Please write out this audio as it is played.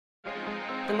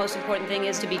the most important thing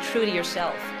is to be true to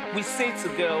yourself. We say to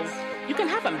girls, you can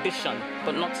have ambition,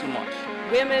 but not too much.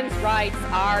 Women's rights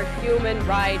are human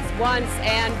rights once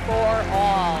and for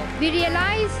all. We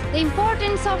realize the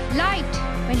importance of light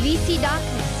when we see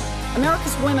darkness.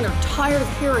 America's women are tired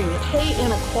of hearing that pay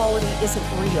inequality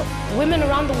isn't real. Women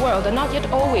around the world are not yet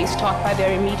always taught by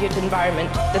their immediate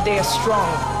environment that they are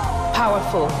strong,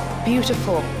 powerful,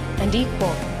 beautiful, and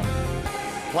equal.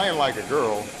 Playing like a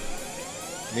girl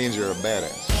means you're a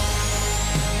badass.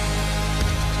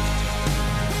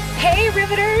 Hey,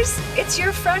 Riveters! It's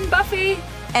your friend Buffy.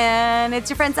 And it's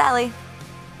your friend Sally.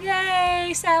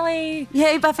 Yay, Sally.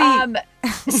 Yay, Buffy.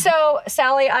 So,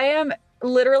 Sally, I am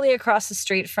literally across the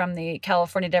street from the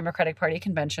California Democratic Party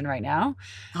convention right now.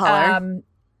 Holler.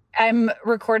 I'm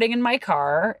recording in my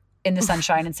car in the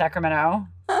sunshine in Sacramento.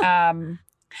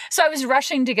 So I was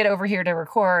rushing to get over here to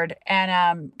record,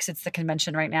 and because it's the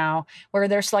convention right now where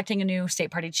they're selecting a new state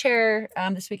party chair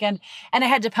this weekend, and I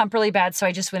had to pump really bad, so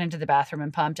I just went into the bathroom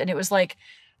and pumped, and it was like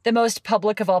the most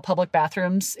public of all public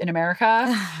bathrooms in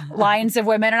America, lines of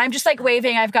women, and I'm just like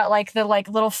waving. I've got like the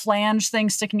little flange thing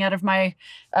sticking out of my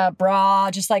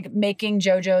bra, just like making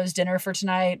JoJo's dinner for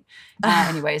tonight.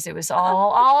 Anyways, it was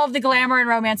all of the glamour and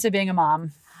romance of being a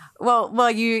mom.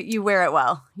 Well, you wear it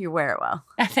well. You wear it well.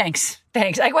 Thanks.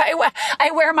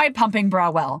 I wear my pumping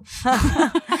bra well.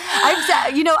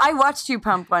 I watched you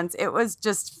pump once. It was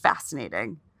just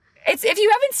fascinating. If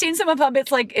you haven't seen someone pump,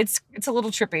 it's like it's a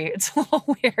little trippy. It's a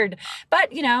little weird.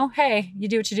 But hey, you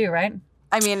do what you do, right?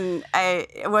 I mean,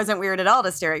 it wasn't weird at all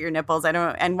to stare at your nipples.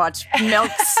 And watch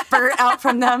milk spurt out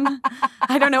from them.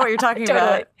 I don't know what you're talking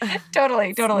about.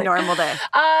 Totally. Normal day.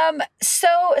 So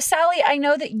Sally, I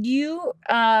know that you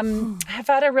have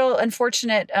had a real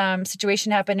unfortunate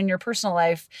situation happen in your personal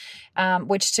life,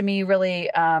 which to me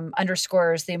really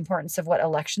underscores the importance of what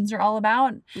elections are all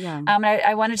about. Yeah. And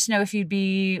I wanted to know if you'd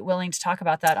be willing to talk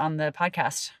about that on the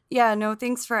podcast. Yeah, no,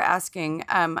 thanks for asking.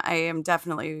 I am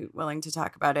definitely willing to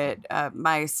talk about it.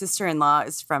 My sister-in-law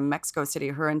is from Mexico City.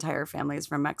 Her entire family is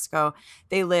from Mexico.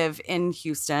 They live in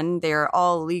Houston. They're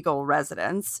all legal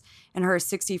residents. And her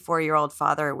 64-year-old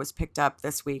father was picked up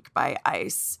this week by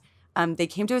ICE. They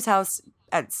came to his house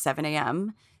at 7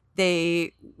 a.m.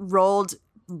 They rolled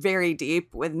very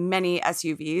deep with many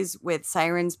SUVs with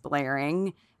sirens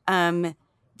blaring.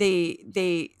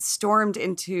 They stormed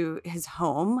into his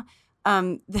home.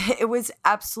 It was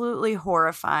absolutely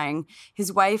horrifying.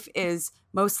 His wife is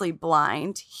mostly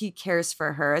blind. He cares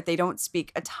for her. They don't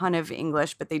speak a ton of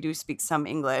English, but they do speak some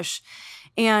English.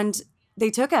 And they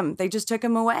just took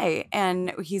him away.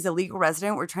 And he's a legal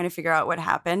resident. We're trying to figure out what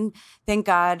happened. Thank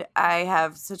God I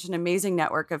have such an amazing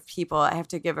network of people. I have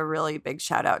to give a really big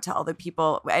shout out to all the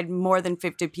people. I had more than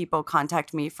 50 people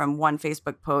contact me from one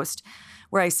Facebook post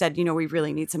where I said, we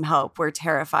really need some help. We're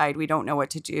terrified. We don't know what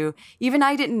to do. Even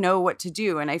I didn't know what to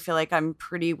do. And I feel like I'm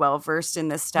pretty well versed in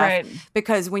this stuff. Right.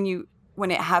 Because when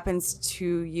it happens to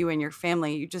you and your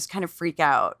family, you just kind of freak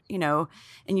out,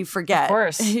 and you forget. Of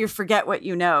course. You forget what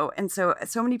you know. And so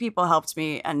many people helped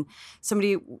me. And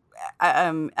somebody,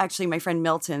 actually my friend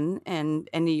Milton in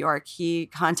New York, he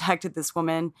contacted this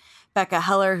woman, Becca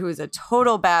Heller, who is a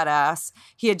total badass.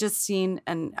 He had just seen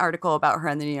an article about her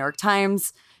in the New York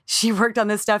Times. She worked on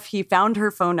this stuff. He found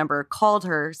her phone number, called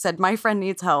her, said, my friend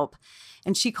needs help.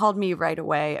 And she called me right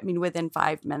away. I mean, within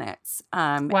 5 minutes.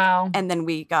 Wow. And then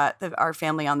we got our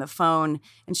family on the phone,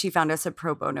 and she found us a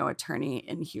pro bono attorney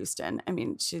in Houston. I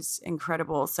mean, she's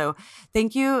incredible. So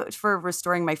thank you for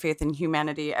restoring my faith in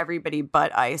humanity, everybody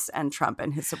but ICE and Trump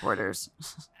and his supporters.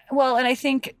 Well, and I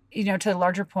think, to the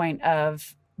larger point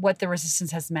of what the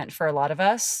resistance has meant for a lot of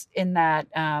us in that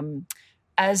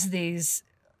as these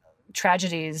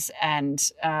tragedies and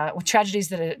tragedies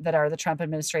that are the Trump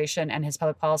administration and his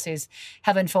public policies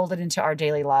have unfolded into our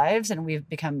daily lives, and we've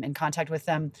become in contact with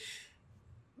them.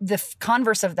 The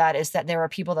converse of that is that there are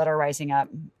people that are rising up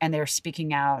and they're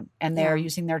speaking out and they're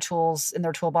using their tools in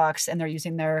their toolbox, and they're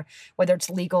using their, whether it's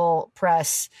legal,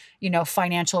 press,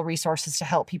 financial resources to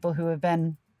help people who have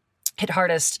been hit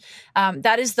hardest.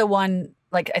 That is the one,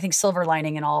 I think, silver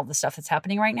lining in all of the stuff that's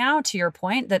happening right now, to your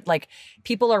point, that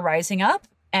people are rising up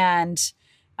and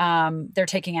they're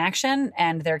taking action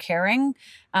and they're caring.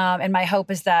 And my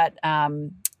hope is that,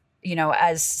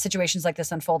 as situations like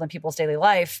this unfold in people's daily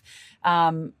life,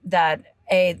 that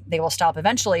they will stop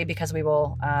eventually because we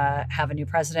will have a new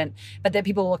president, but that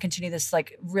people will continue this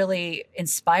really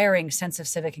inspiring sense of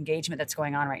civic engagement that's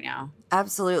going on right now.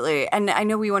 Absolutely. And I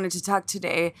know we wanted to talk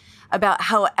today about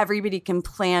how everybody can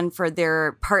plan for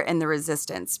their part in the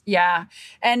resistance. Yeah.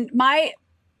 And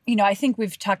I think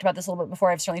we've talked about this a little bit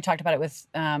before. I've certainly talked about it with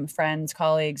friends,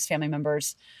 colleagues, family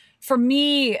members. for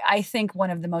me, I think one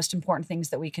of the most important things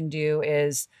that we can do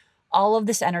is all of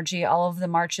this energy, all of the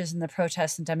marches and the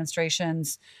protests and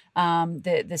demonstrations,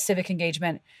 the civic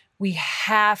engagement, we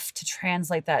have to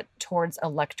translate that towards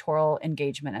electoral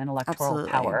engagement and electoral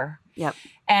power. Yep.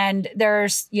 And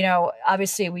there's,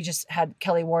 obviously we just had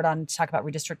Kelly Ward on to talk about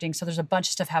redistricting. So there's a bunch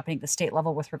of stuff happening at the state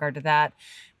level with regard to that.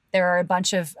 There are a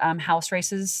bunch of House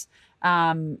races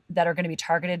that are going to be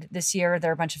targeted this year.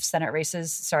 There are a bunch of Senate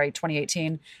races.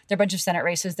 2018. There are a bunch of Senate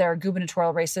races. There are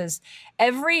gubernatorial races.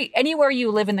 Anywhere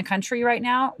you live in the country right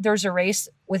now, there's a race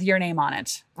with your name on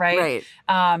it, right?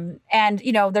 Right. And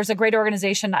there's a great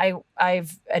organization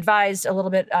I've advised a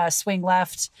little bit, Swing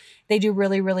Left. They do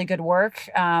really, really good work.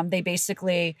 They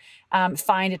basically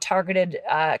find a targeted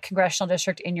congressional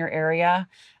district in your area.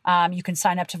 You can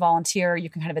sign up to volunteer. You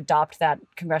can kind of adopt that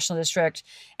congressional district.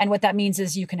 And what that means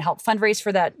is you can help fundraise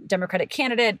for that Democratic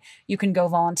candidate. You can go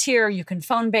volunteer. You can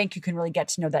phone bank. You can really get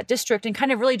to know that district and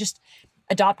kind of really just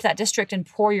adopt that district and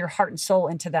pour your heart and soul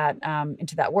into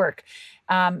that work.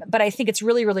 But I think it's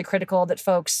really, really critical that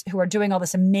folks who are doing all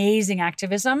this amazing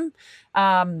activism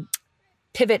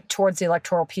pivot towards the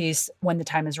electoral piece when the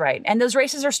time is right. And those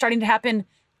races are starting to happen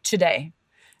today.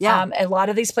 Yeah. A lot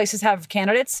of these places have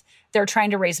candidates. They're trying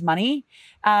to raise money.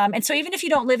 And so even if you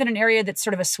don't live in an area that's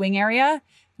sort of a swing area,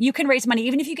 you can raise money.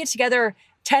 Even if you get together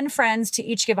 10 friends to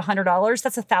each give $100,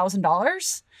 that's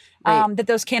 $1,000 that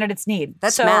those candidates need.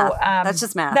 That's math. That's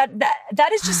just math.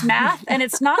 That is just math. And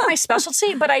it's not my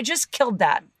specialty, but I just killed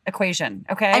that equation.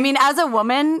 Okay. I mean, as a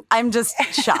woman, I'm just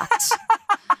shocked.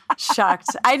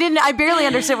 Shocked. I barely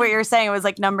understood what you were saying. It was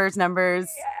like numbers.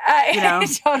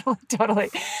 Totally.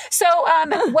 So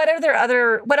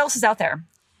what else is out there?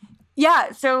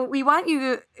 Yeah, so we want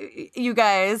you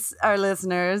guys, our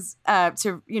listeners,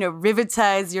 to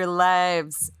rivitize your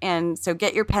lives, and so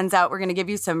get your pens out. We're going to give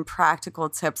you some practical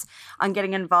tips on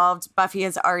getting involved. Buffy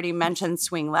has already mentioned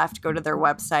Swing Left. Go to their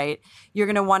website. You're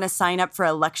going to want to sign up for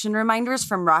election reminders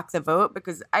from Rock the Vote,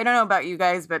 because I don't know about you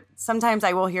guys, but sometimes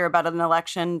I will hear about an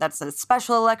election that's a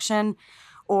special election,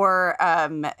 or a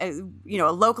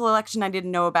local election I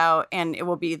didn't know about, and it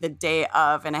will be the day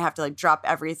of, and I have to drop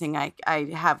everything I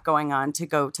have going on to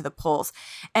go to the polls.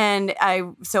 And I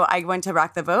went to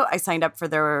Rock the Vote. I signed up for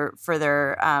their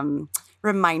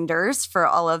reminders for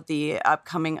all of the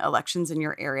upcoming elections in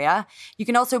your area. You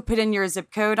can also put in your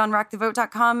zip code on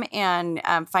rockthevote.com and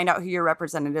find out who your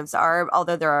representatives are,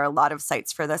 although there are a lot of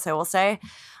sites for this, I will say.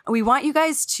 We want you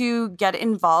guys to get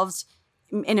involved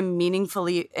in a meaningful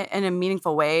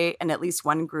way in at least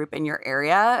one group in your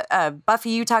area.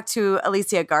 Buffy, you talked to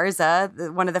Alicia Garza,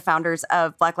 one of the founders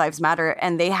of Black Lives Matter,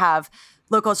 and they have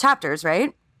local chapters,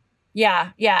 right?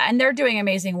 Yeah. And they're doing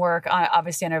amazing work,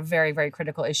 obviously on a very, very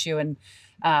critical issue. And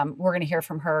we're going to hear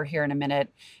from her here in a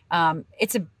minute.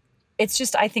 It's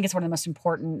just, I think it's one of the most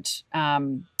important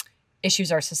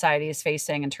issues our society is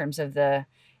facing in terms of the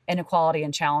inequality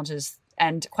and challenges,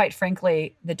 and quite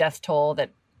frankly, the death toll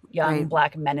that young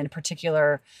Black men in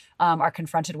particular are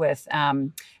confronted with.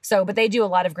 But they do a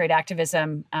lot of great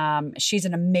activism. She's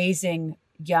an amazing,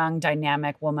 young,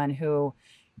 dynamic woman who,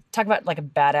 talk about a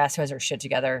badass who has her shit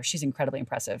together. She's incredibly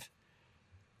impressive.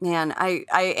 Man, I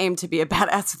aim to be a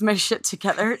badass with my shit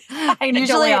together. I know,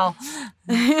 usually, all.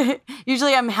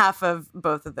 Usually I'm half of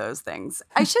both of those things.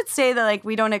 I should say that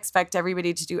we don't expect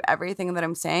everybody to do everything that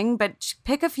I'm saying, but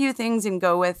pick a few things and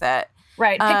go with it.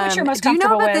 Right. Pick what you're most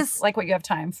comfortable with, what you have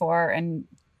time for, and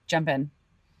jump in.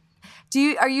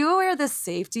 Are you aware of this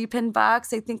safety pin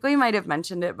box? I think we might have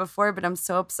mentioned it before, but I'm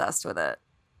so obsessed with it.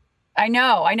 I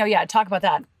know. Yeah. Talk about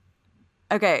that.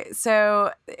 Okay,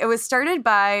 so it was started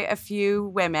by a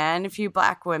few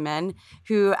Black women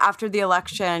who, after the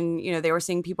election, they were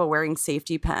seeing people wearing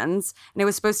safety pins, and it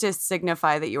was supposed to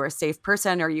signify that you were a safe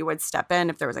person or you would step in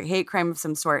if there was a hate crime of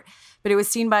some sort. But it was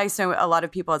seen by a lot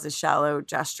of people as a shallow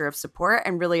gesture of support,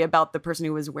 and really about the person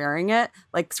who was wearing it,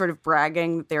 sort of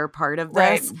bragging that they were part of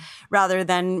this, rather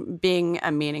than being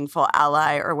a meaningful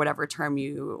ally, or whatever term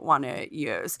you want to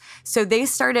use. So they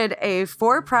started a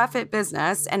for-profit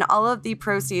business, and all of the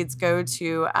proceeds go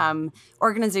to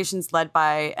organizations led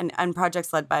by and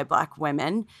projects led by Black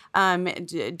women,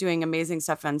 doing amazing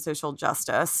stuff on social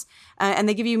justice. And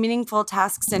they give you meaningful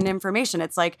tasks and information.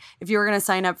 It's like if you were going to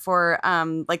sign up for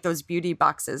those beauty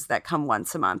boxes that come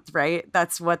once a month, right?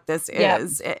 That's what this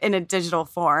is in a digital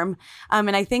form.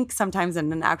 And I think sometimes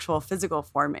in an actual physical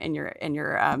form in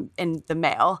the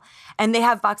mail. And they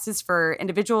have boxes for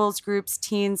individuals, groups,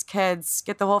 teens, kids,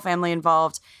 get the whole family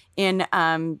involved in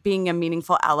being a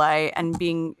meaningful ally and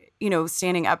being,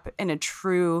 standing up in a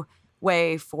true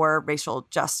way for racial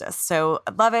justice. So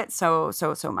I love it so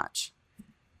much.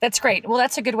 That's great. Well,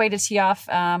 that's a good way to tee off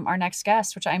our next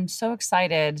guest, which I'm so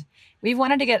excited. We've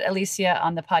wanted to get Alicia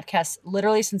on the podcast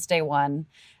literally since day one.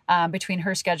 Between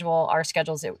her schedule, our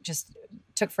schedules, it just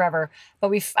took forever.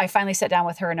 But I finally sat down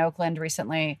with her in Oakland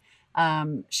recently.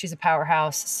 She's a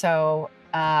powerhouse. So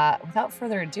without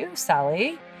further ado,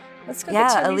 Sally, let's go get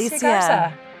to Alicia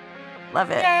Garza. Love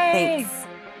it. Yay. Thanks.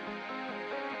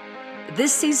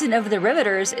 This season of The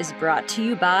Riveters is brought to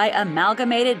you by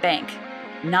Amalgamated Bank.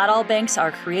 Not all banks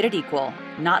are created equal.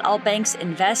 Not all banks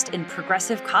invest in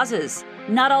progressive causes.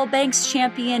 Not all banks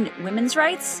champion women's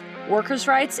rights, workers'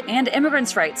 rights, and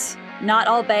immigrants' rights. Not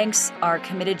all banks are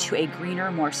committed to a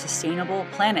greener, more sustainable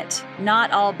planet.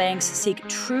 Not all banks seek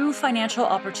true financial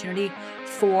opportunity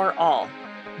for all.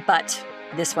 But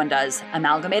this one does.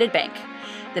 Amalgamated Bank,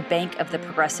 the bank of the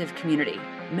progressive community.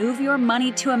 Move your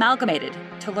money to Amalgamated.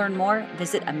 To learn more,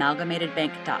 visit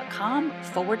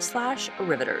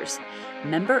amalgamatedbank.com/riveters.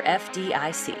 Member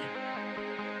FDIC.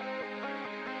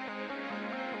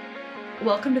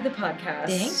 Welcome to the podcast.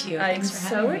 Thank you. I'm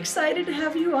so excited to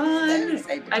have you on.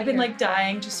 I've been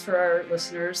dying just for our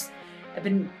listeners. I've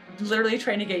been literally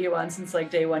trying to get you on since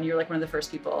day one. You're one of the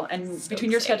first people. And between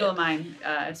your schedule and mine,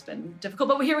 it's been difficult.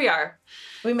 But here we are.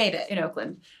 We made it. In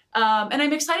Oakland. And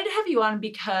I'm excited to have you on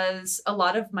because a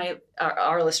lot of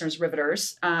our listeners,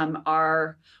 Riveters,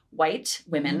 are white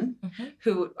women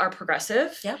who are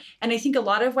progressive. Yep. And I think a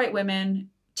lot of white women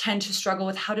tend to struggle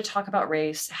with how to talk about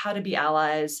race, how to be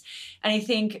allies. And I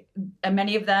think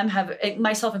many of them have,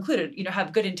 myself included,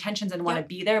 have good intentions and want to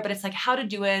be there, but it's how to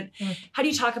do it. How do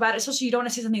you talk about it? Especially you don't want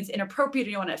to say something that's inappropriate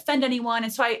or you don't want to offend anyone.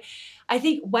 And so I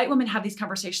think white women have these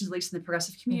conversations, at least in the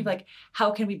progressive community,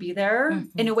 how can we be there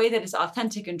in a way that is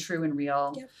authentic and true and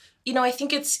real? Yep. I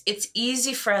think it's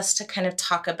easy for us to kind of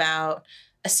talk about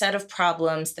a set of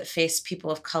problems that face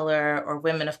people of color or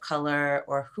women of color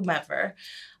or whomever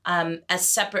as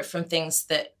separate from things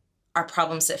that are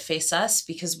problems that face us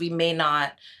because we may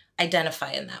not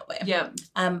identify in that way. Yeah.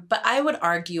 But I would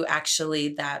argue actually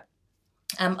that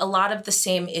a lot of the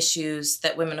same issues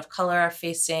that women of color are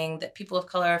facing, that people of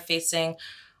color are facing,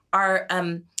 are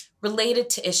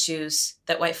related to issues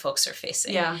that white folks are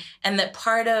facing. Yeah. And that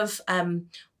part of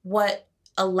what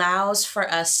allows for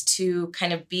us to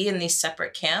kind of be in these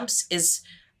separate camps is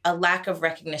a lack of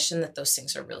recognition that those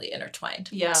things are really intertwined.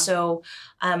 Yeah. So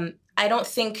I don't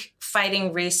think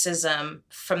fighting racism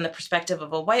from the perspective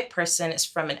of a white person is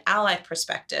from an ally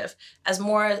perspective as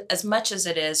much as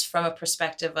it is from a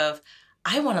perspective of,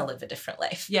 I want to live a different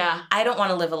life. Yeah. I don't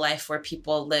want to live a life where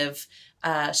people live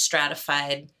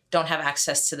stratified, don't have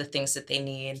access to the things that they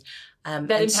need.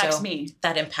 That impacts me.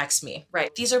 That impacts me.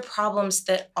 Right. These are problems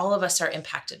that all of us are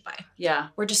impacted by. Yeah.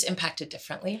 We're just impacted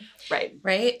differently. Right.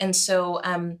 Right. And so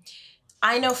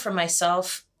I know for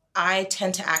myself, I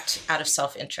tend to act out of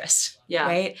self-interest. Yeah.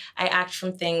 Right. I act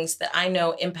from things that I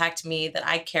know impact me, that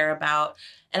I care about.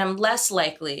 And I'm less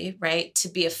likely, right, to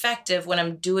be effective when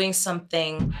I'm doing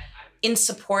something in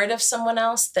support of someone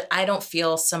else that I don't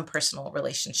feel some personal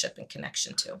relationship and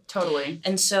connection to. Totally.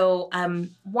 And so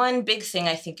one big thing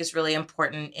I think is really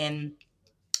important in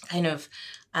kind of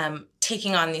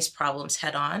taking on these problems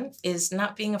head on is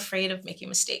not being afraid of making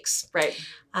mistakes. Right.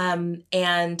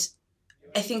 And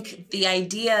I think the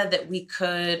idea that we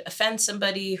could offend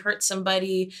somebody, hurt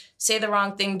somebody, say the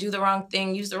wrong thing, do the wrong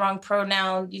thing, use the wrong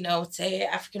pronoun, say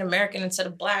African American instead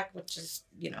of Black, which is,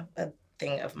 a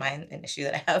thing of mine, an issue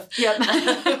that I have.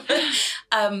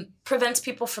 Yep. Prevents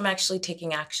people from actually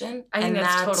taking action. I think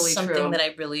that's totally something true. that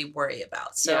I really worry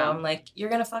about. So I'm like, you're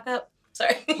going to fuck up.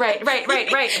 Sorry. Right.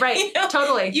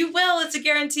 Totally. You will. It's a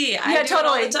guarantee. Yeah,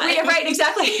 totally. Right,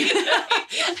 exactly.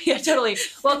 Yeah, totally.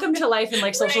 Welcome to life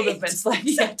in social movements.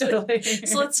 Yeah, totally.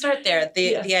 So let's start there.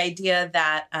 The idea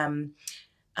that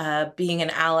being an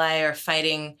ally or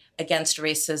fighting against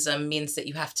racism means that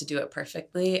you have to do it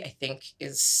perfectly, I think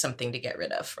is something to get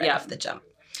rid of off the jump.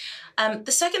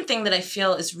 The second thing that I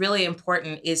feel is really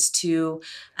important is to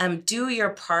do your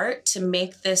part to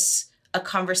make this a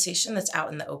conversation that's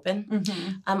out in the open.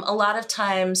 Mm-hmm. A lot of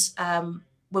times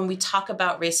when we talk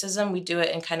about racism, we do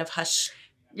it in kind of hush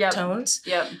tones.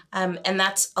 Yep. And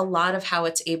that's a lot of how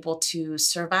it's able to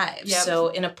survive. Yep. So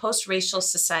in a post-racial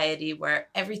society where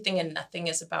everything and nothing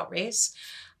is about race,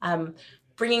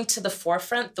 bringing to the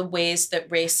forefront the ways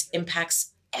that race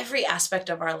impacts every aspect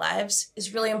of our lives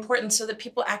is really important so that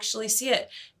people actually see it.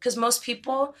 Because most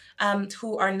people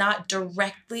who are not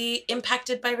directly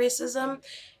impacted by racism,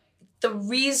 the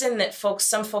reason that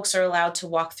some folks are allowed to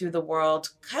walk through the world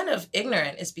kind of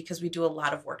ignorant is because we do a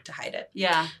lot of work to hide it.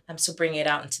 Yeah. So bringing it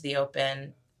out into the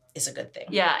open is a good thing.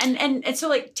 Yeah. And so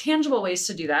like tangible ways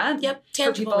to do that. Yep.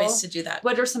 Tangible ways to do that.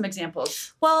 What are some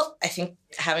examples? Well, I think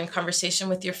having conversation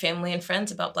with your family and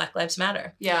friends about Black Lives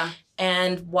Matter. Yeah.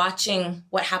 And watching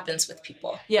what happens with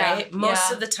people. Yeah. Right?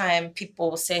 Most of the time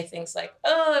people will say things like,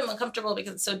 oh, I'm uncomfortable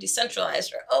because it's so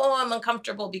decentralized, or oh, I'm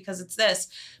uncomfortable because it's this.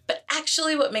 But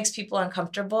actually what makes people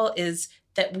uncomfortable is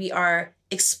that we are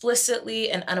explicitly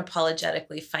and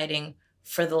unapologetically fighting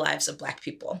for the lives of Black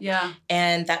people. Yeah.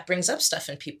 And that brings up stuff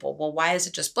in people. Well, why is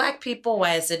it just Black people?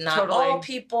 Why is it not all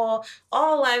people?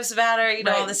 All lives matter,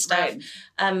 all this stuff. Right.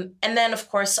 And then, of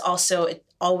course, also it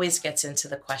always gets into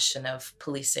the question of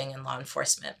policing and law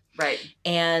enforcement. Right.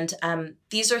 And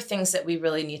these are things that we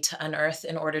really need to unearth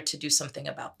in order to do something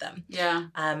about them. Yeah.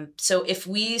 So if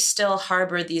we still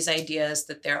harbor these ideas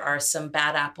that there are some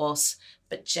bad apples,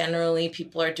 but generally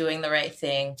people are doing the right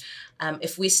thing,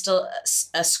 if we still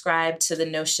ascribe to the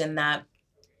notion that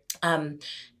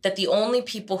that the only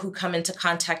people who come into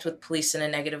contact with police in a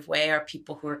negative way are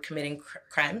people who are committing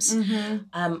crimes,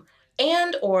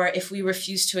 and or if we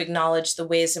refuse to acknowledge the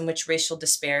ways in which racial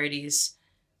disparities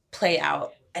play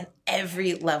out at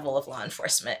every level of law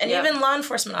enforcement. And even law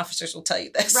enforcement officers will tell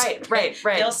you this. Right.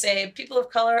 They'll say people of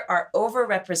color are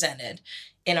overrepresented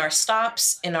in our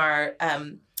stops, in our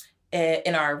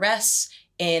arrests,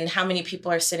 in how many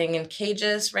people are sitting in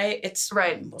cages, right? It's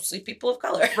mostly people of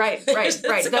color. Right. That's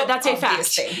a fact.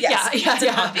 Thing. Yes, it's an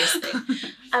obvious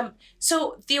thing.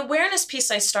 So the awareness piece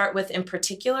I start with in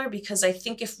particular, because I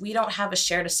think if we don't have a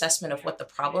shared assessment of what the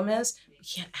problem is, we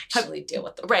can't actually deal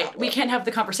with the problem. Right. We can't have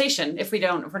the conversation if we're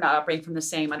not operating from the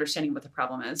same understanding of what the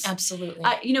problem is. Absolutely.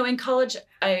 In college,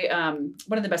 I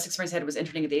one of the best experiences I had was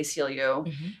interning at the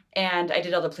ACLU, and I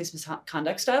did all the police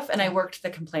misconduct stuff, and I worked the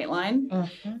complaint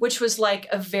line, which was like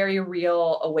a very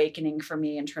real awakening for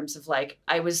me in terms of like,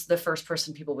 I was the first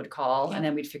person people would call, and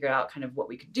then we'd figure out kind of what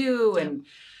we could do. And,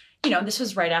 this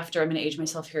was right after, I'm going to age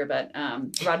myself here, but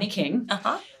Rodney King.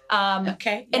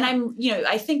 Okay. And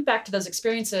I think back to those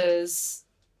experiences,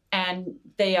 and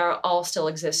they all still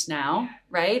exist now,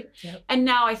 right? Yep. And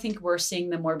now I think we're seeing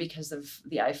them more because of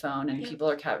the iPhone, and people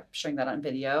are capturing that on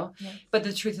video. Yep. But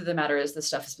the truth of the matter is this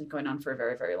stuff has been going on for a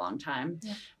very, very long time,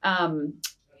 and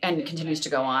continues to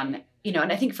go on.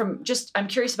 And I think I'm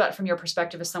curious about from your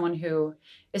perspective as someone who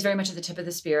is very much at the tip of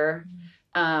the spear,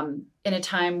 in a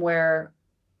time where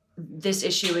this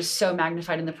issue is so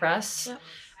magnified in the press. Yep.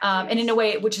 And in a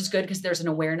way, which is good because there's an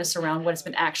awareness around what has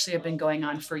been going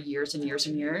on for years and years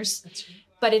and years. That's right.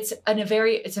 But it's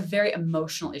a very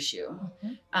emotional issue.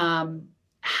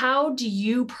 How do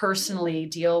you personally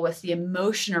deal with the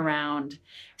emotion around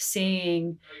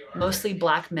seeing mostly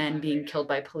Black men being killed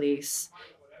by police,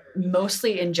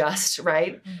 mostly unjust,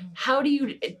 right? How do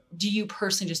you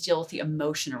personally just deal with the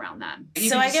emotion around that?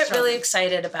 So I get really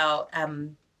excited about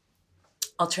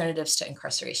alternatives to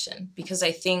incarceration, because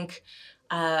I think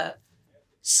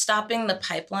stopping the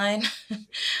pipeline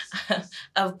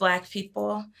of Black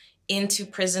people into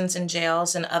prisons and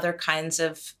jails and other kinds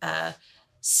of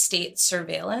state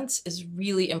surveillance is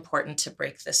really important to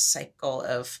break this cycle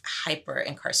of hyper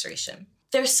incarceration.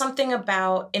 There's something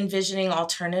about envisioning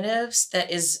alternatives that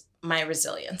is my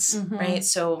resilience, right?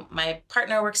 So my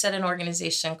partner works at an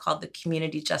organization called the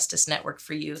Community Justice Network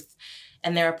for Youth,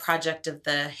 and they're a project of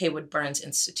the Haywood Burns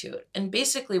Institute. And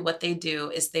basically what they do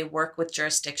is they work with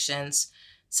jurisdictions,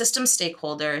 system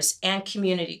stakeholders, and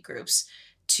community groups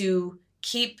to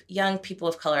keep young people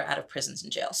of color out of prisons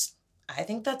and jails. I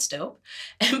think that's dope.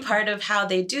 And part of how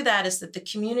they do that is that the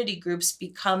community groups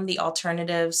become the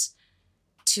alternatives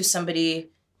to somebody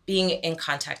being in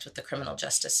contact with the criminal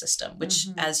justice system, which,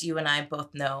 as you and I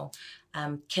both know,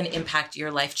 can impact your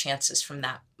life chances from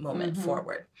that moment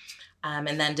forward.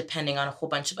 And then depending on a whole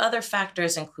bunch of other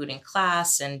factors, including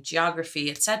class and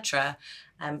geography, et cetera,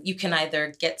 you can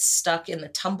either get stuck in the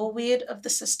tumbleweed of the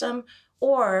system,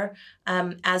 or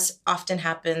as often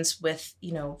happens with,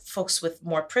 folks with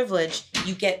more privilege,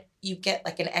 you get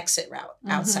like an exit route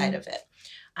outside of it.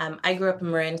 I grew up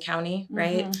in Marin County,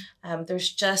 right?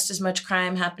 There's just as much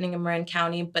crime happening in Marin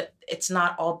County, but it's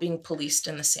not all being policed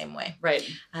in the same way. Right.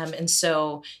 And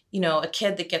so, a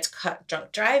kid that gets caught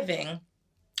drunk driving,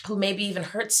 who maybe even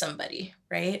hurts somebody,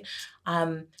 right,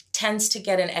 tends to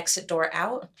get an exit door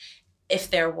out if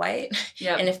they're white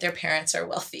and if their parents are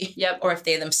wealthy, or if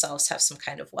they themselves have some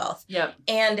kind of wealth,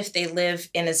 and if they live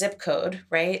in a zip code,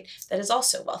 right, that is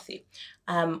also wealthy.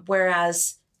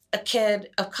 Whereas a kid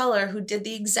of color who did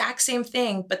the exact same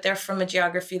thing, but they're from a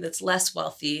geography that's less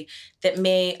wealthy, that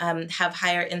may have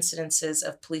higher incidences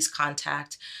of police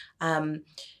contact,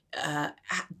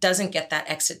 doesn't get that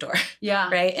exit door,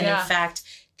 right? And in fact,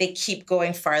 they keep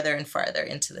going farther and farther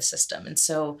into the system. And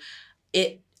so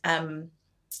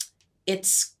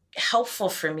it's helpful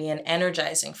for me and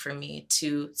energizing for me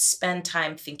to spend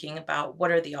time thinking about what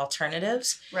are the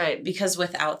alternatives. Right. Because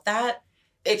without that,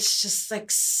 it's just like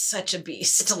such a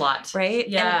beast. It's a lot. Right?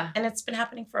 Yeah. And it's been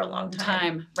happening for a long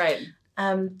time. Right.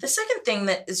 The second thing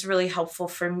that is really helpful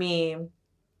for me,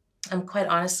 quite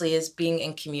honestly, is being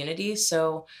in community.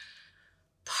 So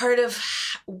part of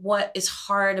what is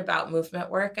hard about movement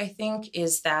work, I think,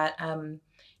 is that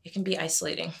it can be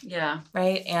isolating. Yeah.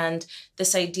 Right. And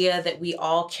this idea that we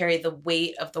all carry the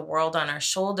weight of the world on our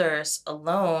shoulders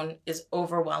alone is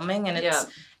overwhelming. And it's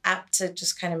apt to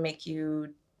just kind of make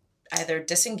you either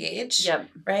disengage,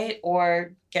 right,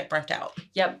 or get burnt out.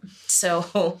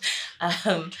 So,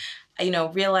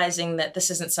 realizing that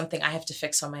this isn't something I have to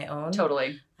fix on my own.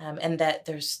 Totally. And that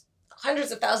there's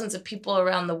hundreds of thousands of people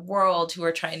around the world who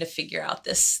are trying to figure out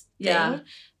this thing.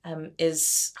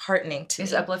 Is heartening to me.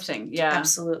 Is uplifting. Yeah.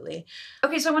 Absolutely.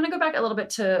 Okay, so I want to go back a little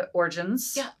bit to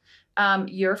origins. Yeah.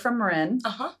 You're from Marin.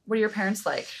 Uh-huh. What are your parents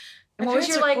like? And My what was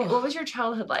your parents are cool. what was your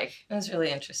childhood like? It was really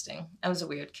interesting. I was a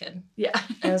weird kid. Yeah.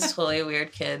 I was totally a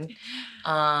weird kid.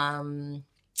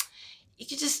 You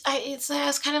could just, I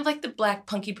was kind of like the Black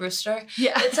Punky Brewster.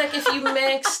 Yeah. It's like if you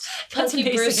mixed Punky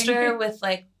amazing. Brewster with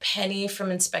like Penny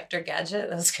from Inspector Gadget,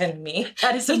 that was kind of me.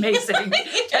 That is amazing.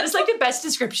 That is like the best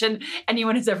description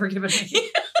anyone has ever given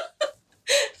me.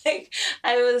 Like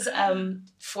I was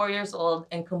 4 years old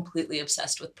and completely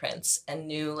obsessed with Prince and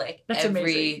knew like That's every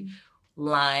amazing.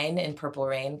 line in Purple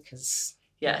Rain because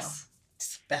Yes.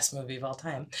 it's the best movie of all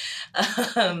time.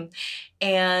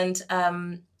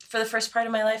 For the first part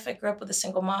of my life, I grew up with a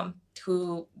single mom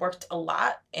who worked a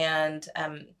lot and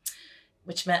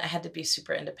which meant I had to be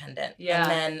super independent. Yeah.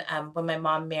 And then when my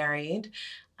mom married,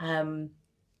 we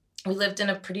lived in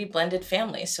a pretty blended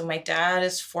family. So my dad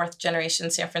is 4th generation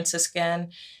San Franciscan.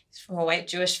 He's from a white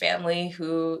Jewish family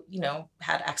who,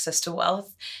 had access to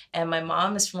wealth. And my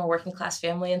mom is from a working class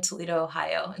family in Toledo,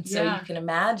 Ohio. And so you can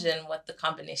imagine what the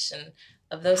combination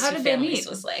of those two families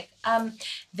was like.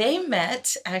 They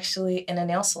met actually in a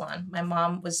nail salon. My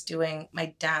mom was doing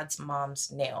my dad's mom's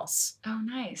nails. Oh,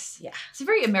 nice. Yeah. It's a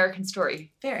very American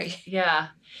story. Very. Yeah.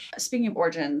 Speaking of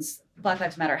origins, Black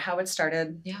Lives Matter, how it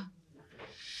started. Yeah.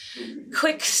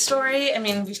 Quick story. I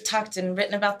mean, we've talked and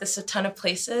written about this a ton of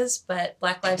places, but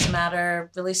Black Lives Matter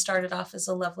really started off as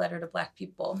a love letter to Black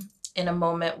people in a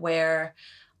moment where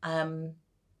I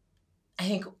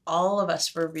think all of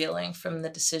us were reeling from the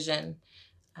decision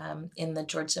in the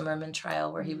George Zimmerman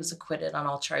trial where he was acquitted on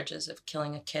all charges of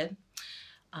killing a kid.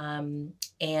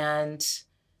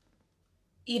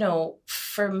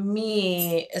 For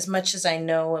me, as much as I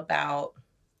know about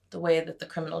the way that the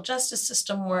criminal justice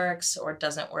system works or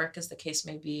doesn't work, as the case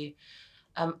may be,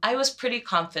 I was pretty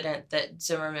confident that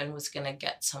Zimmerman was going to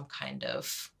get some kind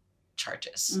of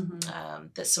charges,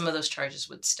 that some of those charges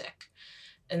would stick.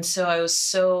 And so I was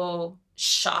so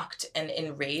shocked and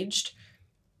enraged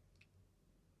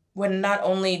when not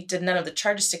only did none of the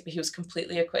charges stick, but he was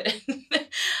completely acquitted,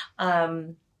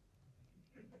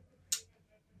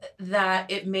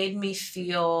 that it made me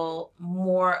feel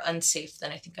more unsafe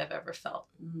than I think I've ever felt.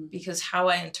 Because how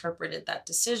I interpreted that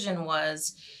decision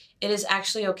was, it is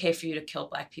actually okay for you to kill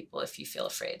Black people if you feel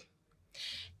afraid.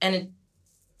 And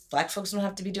Black folks don't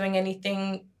have to be doing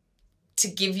anything to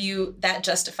give you that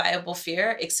justifiable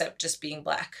fear except just being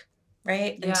Black,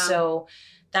 right? Yeah. And so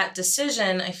that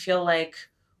decision, I feel like,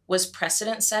 was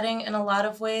precedent setting in a lot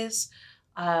of ways.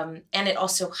 And it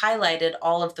also highlighted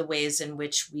all of the ways in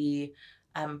which we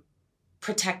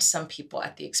protect some people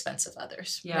at the expense of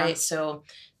others, right? So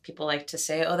people like to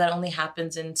say, oh, that only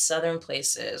happens in southern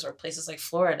places or places like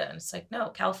Florida. And it's like, no,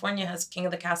 California has King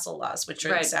of the Castle laws, which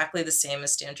are exactly the same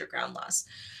as stand your ground laws.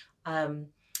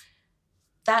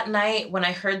 That night when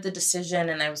I heard the decision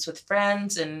and I was with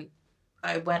friends and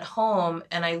I went home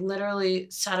and I literally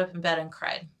sat up in bed and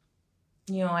cried.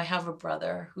 I have a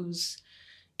brother who's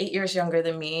 8 years younger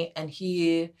than me, and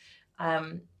he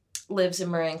lives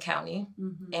in Marin County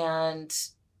and,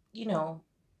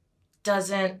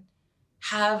 doesn't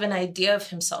have an idea of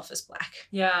himself as Black.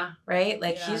 Yeah. Right?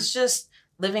 Like he's just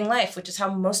living life, which is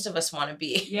how most of us want to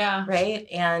be. Yeah. Right?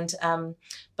 And,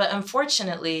 but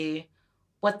unfortunately,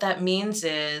 what that means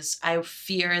is I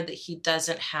fear that he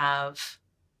doesn't have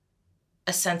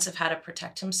a sense of how to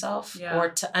protect himself or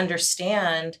to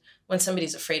understand when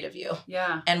somebody's afraid of you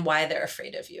and why they're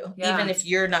afraid of you, even if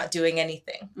you're not doing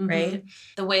anything, right?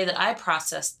 The way that I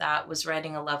processed that was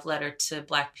writing a love letter to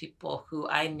Black people who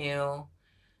I knew.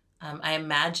 I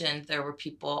imagined there were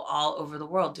people all over the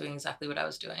world doing exactly what I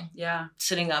was doing. Yeah.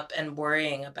 Sitting up and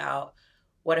worrying about,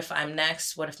 what if I'm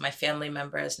next? What if my family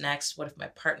member is next? What if my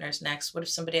partner's next? What if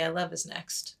somebody I love is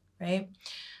next? right?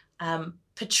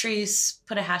 Patrice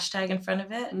put a hashtag in front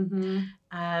of it.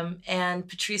 And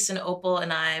Patrice and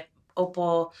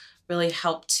Opal really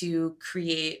helped to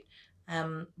create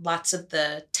lots of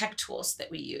the tech tools that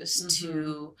we use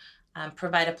to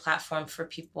provide a platform for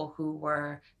people who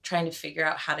were trying to figure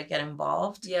out how to get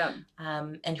involved.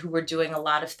 And who were doing a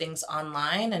lot of things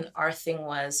online. And our thing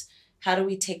was, how do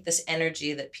we take this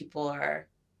energy that people are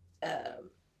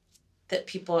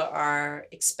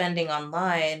expending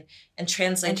online and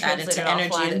translate that into energy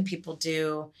offline. that people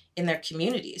do in their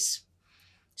communities.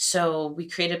 So we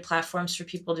created platforms for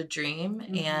people to dream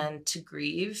and to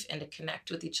grieve and to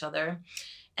connect with each other.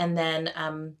 And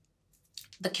then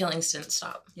the killings didn't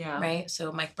stop, right?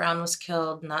 So Mike Brown was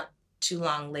killed not too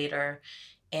long later.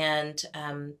 And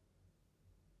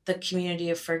the community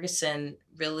of Ferguson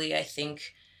really, I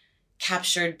think,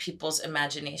 captured people's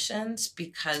imaginations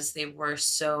because they were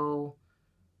so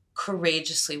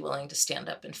courageously willing to stand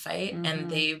up and fight. And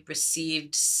they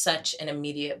received such an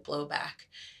immediate blowback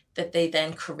that they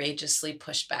then courageously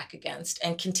pushed back against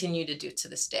and continue to do to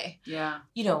this day.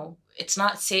 You know, it's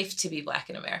not safe to be Black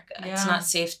in America. It's not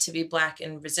safe to be Black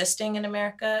and resisting in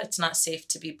America. It's not safe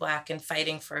to be Black and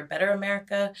fighting for a better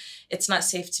America. It's not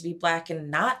safe to be Black and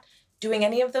not doing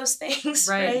any of those things,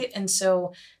 right? And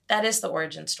so that is the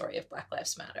origin story of Black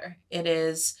Lives Matter. It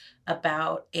is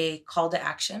about a call to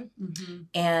action,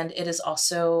 and it is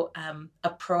also a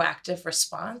proactive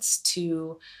response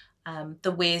to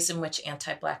the ways in which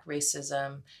anti-Black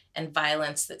racism and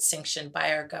violence that's sanctioned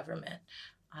by our government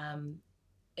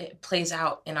it plays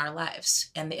out in our lives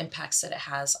and the impacts that it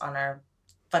has on our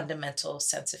fundamental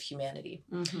sense of humanity.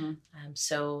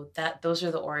 So those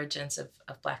are the origins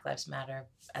of Black Lives Matter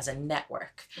as a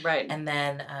network. And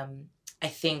then I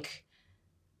think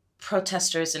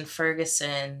protesters in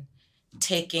Ferguson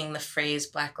taking the phrase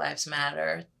Black Lives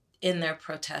Matter in their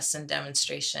protests and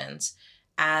demonstrations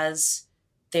as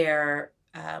their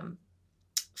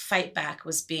fight back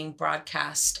was being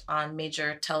broadcast on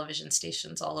major television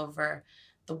stations all over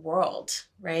the world,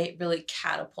 right? Really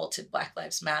catapulted Black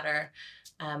Lives Matter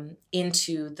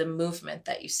into the movement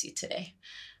that you see today.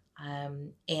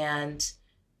 And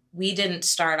we didn't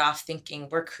start off thinking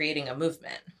we're creating a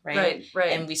movement, right?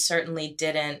 And we certainly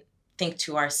didn't think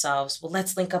to ourselves, well,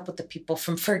 let's link up with the people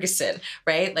from Ferguson,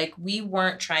 right? Like, we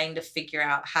weren't trying to figure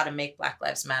out how to make Black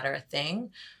Lives Matter a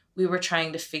thing. We were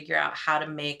trying to figure out how to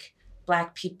make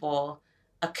Black people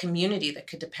a community that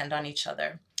could depend on each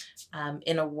other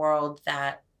in a world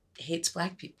that hates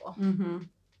Black people.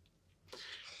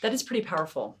 That is pretty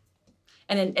powerful.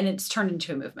 And it's turned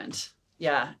into a movement.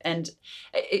 And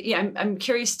I'm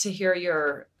curious to hear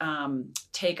your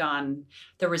take on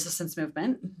the resistance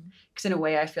movement, because in a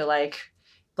way I feel like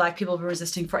Black people have been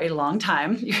resisting for a long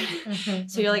time.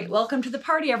 So you're like, welcome to the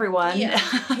party, everyone.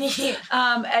 And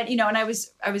I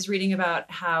was reading about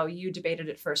how you debated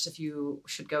at first if you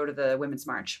should go to the Women's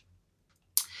March.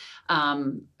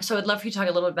 So I'd love for you to talk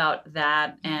a little bit about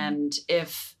that, and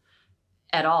if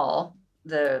at all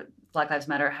the Black Lives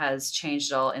Matter has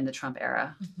changed at all in the Trump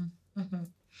era.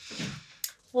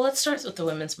 Well, let's start with the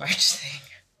Women's March thing.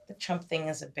 The Trump thing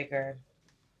is a bigger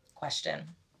question.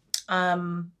 I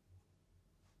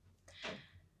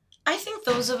think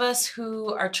those of us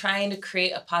who are trying to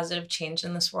create a positive change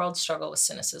in this world struggle with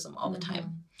cynicism all the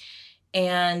time.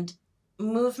 And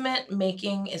movement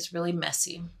making is really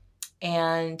messy.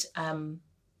 And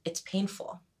it's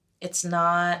painful. It's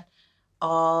not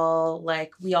all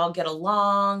like we all get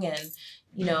along and,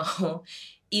 you know,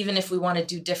 even if we want to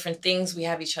do different things, we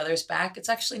have each other's back. It's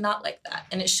actually not like that.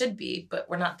 And it should be, but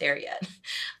we're not there yet.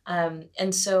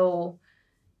 And so,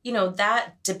 you know,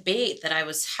 that debate that I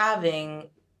was having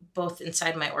both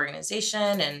inside my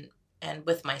organization and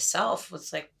with myself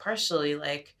was like partially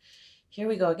like, here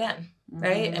we go again,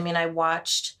 right? I mean, I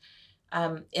watched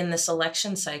in this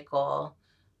election cycle,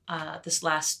 this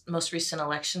most recent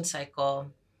election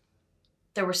cycle,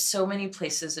 there were so many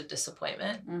places of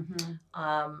disappointment.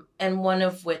 And one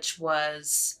of which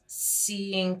was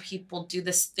seeing people do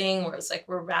this thing where it's like,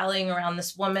 we're rallying around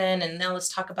this woman and now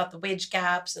let's talk about the wage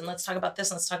gaps and let's talk about this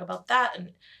and let's talk about that.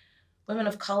 And women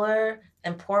of color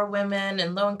and poor women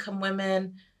and low-income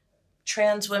women,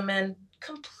 trans women,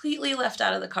 completely left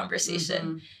out of the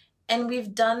conversation. And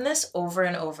we've done this over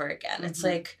and over again. It's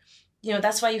like, you know,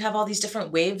 that's why you have all these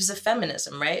different waves of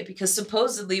feminism, right? Because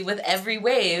supposedly with every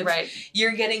wave,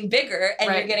 you're getting bigger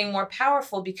and you're getting more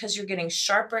powerful because you're getting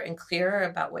sharper and clearer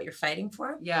about what you're fighting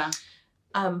for.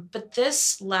 But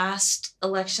this last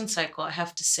election cycle, I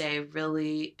have to say,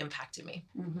 really impacted me.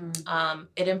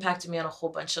 It impacted me on a whole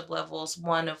bunch of levels,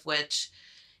 one of which,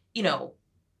 you know,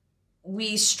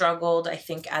 we struggled, I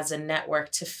think, as a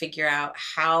network to figure out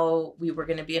how we were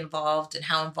going to be involved and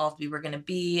how involved we were going to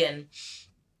be. And,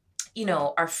 you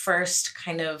know, our first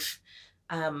kind of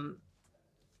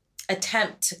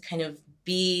attempt to kind of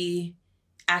be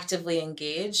actively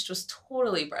engaged was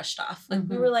totally brushed off. Like,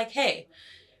 we were like, hey,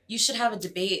 you should have a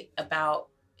debate about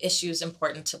issues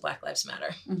important to Black Lives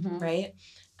Matter, right?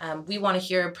 We want to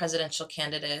hear presidential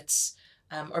candidates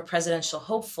or presidential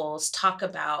hopefuls talk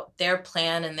about their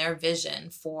plan and their vision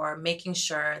for making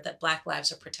sure that Black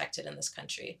lives are protected in this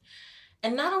country.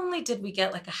 And not only did we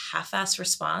get like a half-ass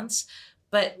response,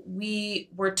 but we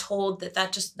were told that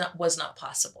that just was not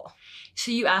possible.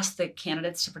 So you asked the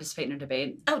candidates to participate in a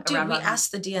debate? Oh, dude, we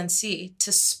asked the DNC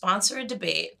to sponsor a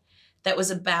debate that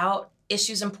was about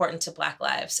issues important to Black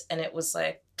lives. And it was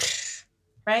like,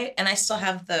 right? And I still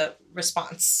have the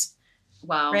response.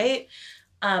 Wow. Right?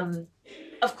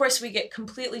 Of course, we get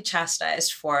completely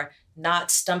chastised for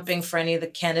not stumping for any of the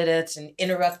candidates and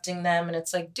interrupting them. And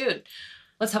it's like, dude,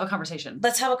 let's have a conversation.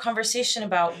 Let's have a conversation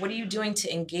about what are you doing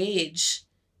to engage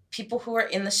people who are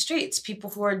in the streets, people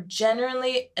who are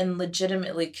genuinely and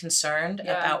legitimately concerned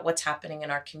about what's happening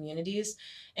in our communities.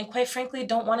 And quite frankly,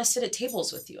 don't want to sit at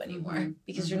tables with you anymore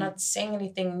because you're not saying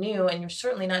anything new and you're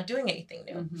certainly not doing anything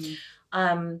new.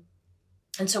 And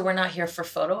so we're not here for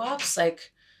photo ops,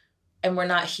 like, and we're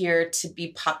not here to be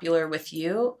popular with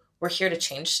you. We're here to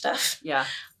change stuff. Yeah.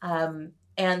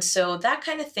 And so that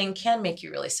kind of thing can make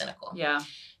you really cynical. Yeah.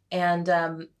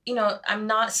 And, you know, I'm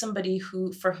not somebody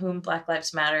for whom Black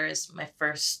Lives Matter is my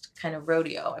first kind of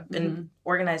rodeo. I've been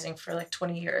organizing for like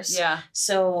 20 years. Yeah.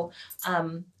 So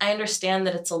I understand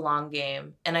that it's a long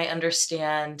game, and I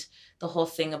understand the whole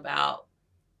thing about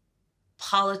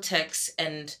politics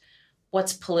and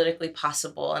what's politically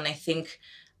possible. And I think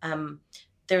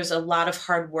there's a lot of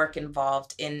hard work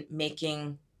involved in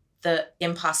making the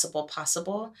impossible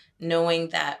possible, knowing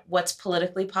that what's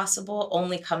politically possible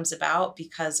only comes about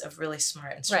because of really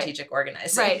smart and strategic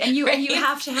organizing. Right. And you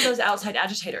have to have those outside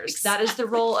agitators. Exactly. That is the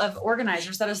role of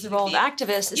organizers. That is the role of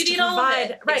activists. You need all of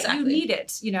it. Right. Exactly. You need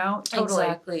it, you know, totally.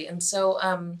 Exactly. And so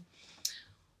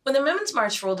when the Women's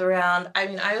March rolled around, I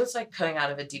mean, I was like coming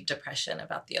out of a deep depression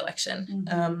about the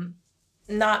election.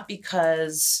 Not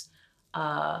because,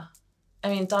 I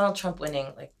mean, Donald Trump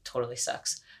winning like totally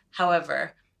sucks.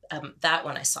 However, that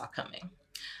one I saw coming.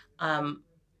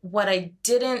 What I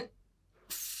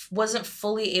wasn't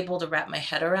fully able to wrap my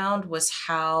head around was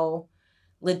how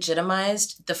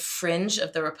legitimized the fringe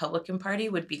of the Republican Party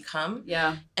would become.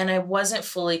 Yeah. And I wasn't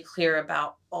fully clear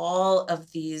about all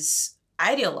of these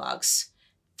ideologues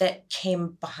that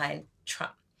came behind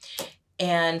Trump.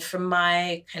 And from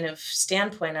my kind of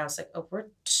standpoint, I was like, oh,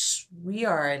 we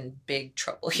are in big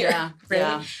trouble here,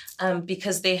 right? Yeah.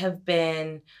 Because they have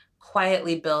been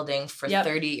quietly building for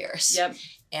 30 years. Yep.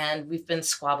 And we've been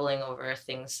squabbling over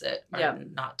things that are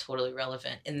not totally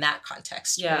relevant in that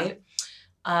context, right?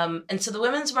 And so the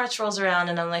Women's March rolls around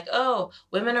and I'm like, oh,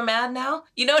 women are mad now?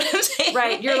 You know what I'm saying?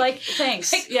 Right. You're like,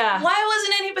 thanks. Like, why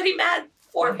wasn't anybody mad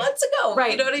 4 months ago?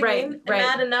 Right. You know what I mean? And Right.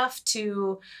 mad enough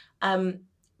to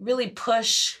really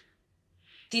push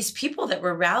these people that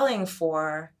we're rallying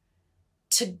for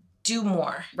to do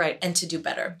more. Right. And to do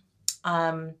better.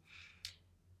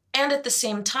 And at the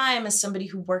same time, as somebody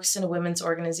who works in a women's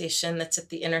organization that's at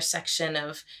the intersection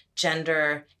of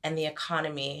gender and the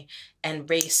economy and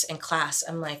race and class,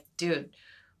 I'm like, dude,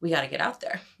 we got to get out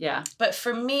there. Yeah. But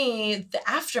for me, the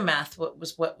aftermath what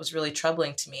was really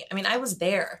troubling to me. I mean, I was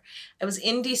there. I was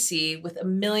in DC with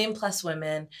 1 million plus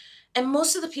women. And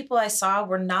most of the people I saw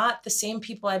were not the same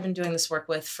people I've been doing this work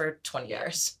with for 20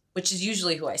 years, which is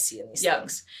usually who I see in these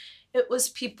things. It was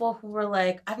people who were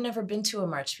like, I've never been to a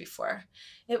march before.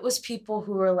 It was people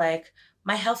who were like,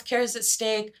 my healthcare is at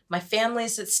stake, my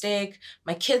family's at stake,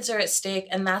 my kids are at stake,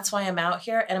 and that's why I'm out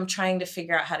here and I'm trying to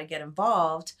figure out how to get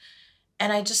involved.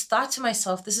 And I just thought to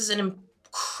myself, this is an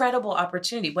incredible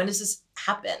opportunity. When does this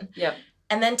happen? Yep.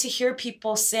 And then to hear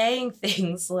people saying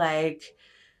things like,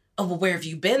 oh, well, where have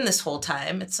you been this whole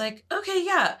time? It's like, okay,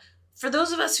 yeah. For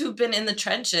those of us who've been in the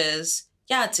trenches,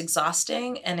 yeah, it's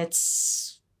exhausting and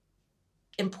it's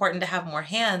important to have more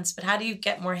hands, but how do you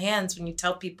get more hands when you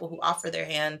tell people who offer their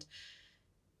hand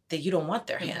that you don't want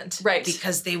their hand? Right.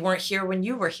 Because they weren't here when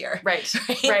you were here. Right.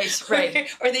 Right.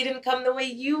 Or they didn't come the way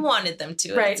you wanted them to.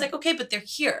 And Right. it's like, okay, but they're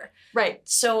here. Right.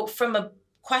 So from a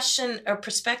question or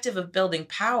perspective of building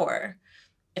power,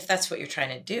 if that's what you're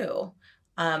trying to do,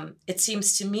 it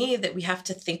seems to me that we have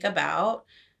to think about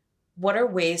what are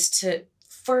ways to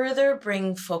further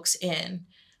bring folks in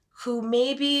who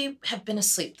maybe have been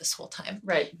asleep this whole time.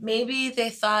 Right. Maybe they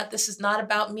thought this is not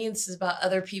about me, this is about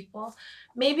other people.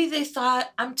 Maybe they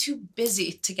thought I'm too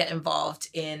busy to get involved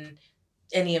in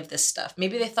any of this stuff.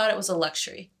 Maybe they thought it was a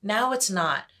luxury. Now it's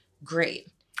not. Great.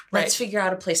 Let's figure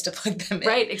out a place to plug them in.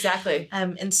 Right, exactly.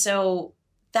 And so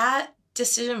that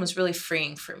decision was really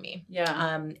freeing for me.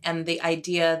 Yeah. And the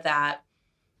idea that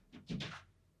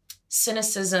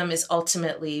cynicism is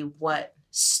ultimately what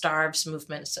starves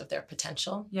movements of their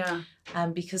potential. Yeah.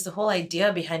 Because the whole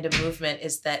idea behind a movement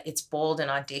is that it's bold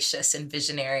and audacious and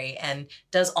visionary and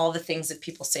does all the things that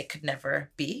people say could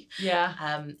never be.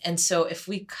 Yeah. And so if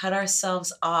we cut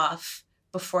ourselves off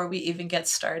before we even get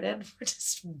started, we're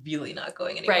just really not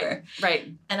going anywhere. Right.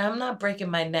 And I'm not breaking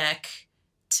my neck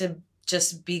to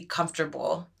just be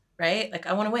comfortable, right? Like,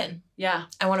 I want to win. Yeah.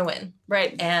 I want to win.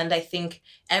 Right. And I think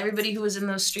everybody who was in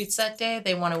those streets that day,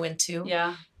 they want to win too.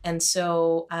 Yeah. And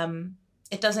so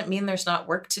it doesn't mean there's not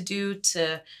work to do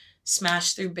to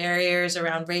smash through barriers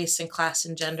around race and class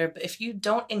and gender. But if you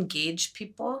don't engage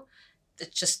people,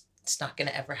 it's not going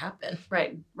to ever happen.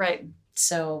 Right.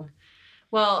 So,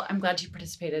 well, I'm glad you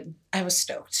participated. I was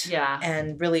stoked. Yeah.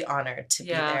 And really honored to be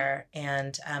there.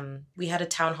 And we had a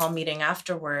town hall meeting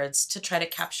afterwards to try to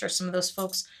capture some of those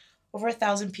folks. Over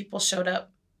 1,000 people showed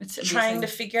up. It's trying to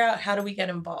figure out how do we get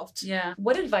involved. Yeah.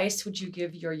 What advice would you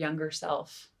give your younger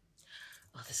self?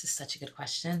 Oh, this is such a good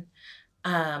question.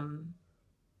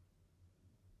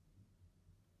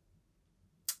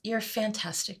 You're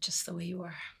fantastic just the way you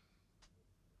are.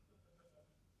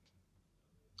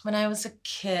 When I was a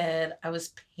kid, I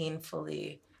was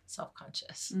painfully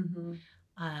self-conscious. Mm-hmm.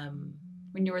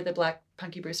 When you were the Black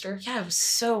Punky Brewster? Yeah, it was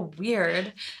so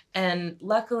weird. And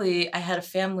luckily, I had a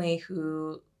family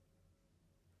who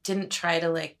didn't try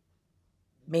to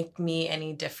make me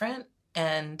any different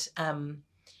and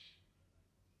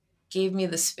gave me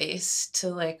the space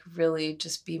to really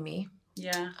just be me.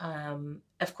 Yeah.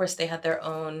 Of course, they had their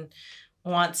own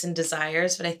wants and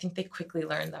desires, but I think they quickly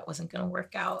learned that wasn't going to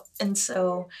work out. And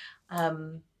so they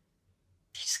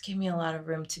just gave me a lot of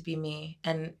room to be me.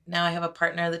 And now I have a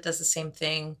partner that does the same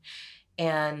thing.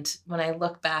 And when I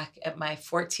look back at my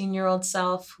 14-year-old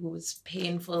self, who was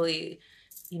painfully,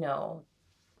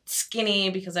 skinny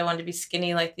because I wanted to be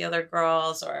skinny like the other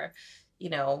girls, or,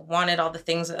 wanted all the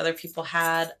things that other people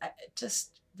had, I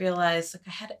just realized I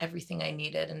had everything I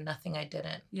needed and nothing I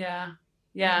didn't. Yeah.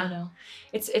 Yeah.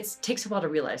 It takes a while to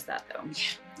realize that, though.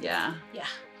 Yeah.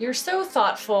 You're so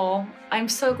thoughtful. I'm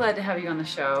so glad to have you on the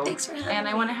show. Thanks for having me. And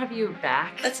I want to have you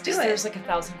back. Let's do it. There's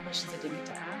 1,000 questions I didn't get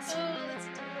to ask.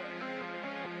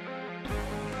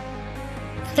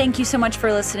 Thank you so much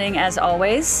for listening. As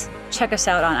always, check us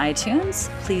out on iTunes.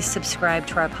 Please subscribe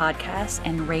to our podcast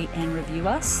and rate and review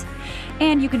us.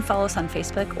 And you can follow us on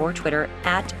Facebook or Twitter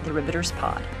at The Riveters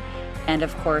Pod. And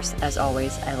of course, as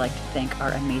always, I like to thank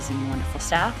our amazing, wonderful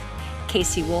staff.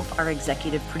 Casey Wolf, our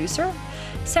executive producer.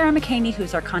 Sarah McHaney,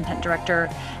 who's our content director.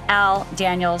 Al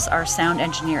Daniels, our sound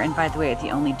engineer, and by the way, the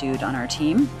only dude on our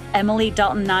team. Emily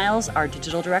Dalton-Niles, our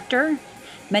digital director.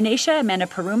 Manisha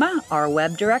Manaparuma, our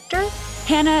web director.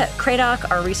 Hannah Kradock,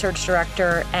 our research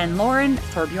director. And Lauren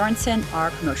Thorbjornsen,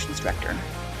 our promotions director.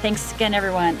 Thanks again,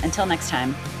 everyone. Until next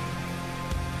time.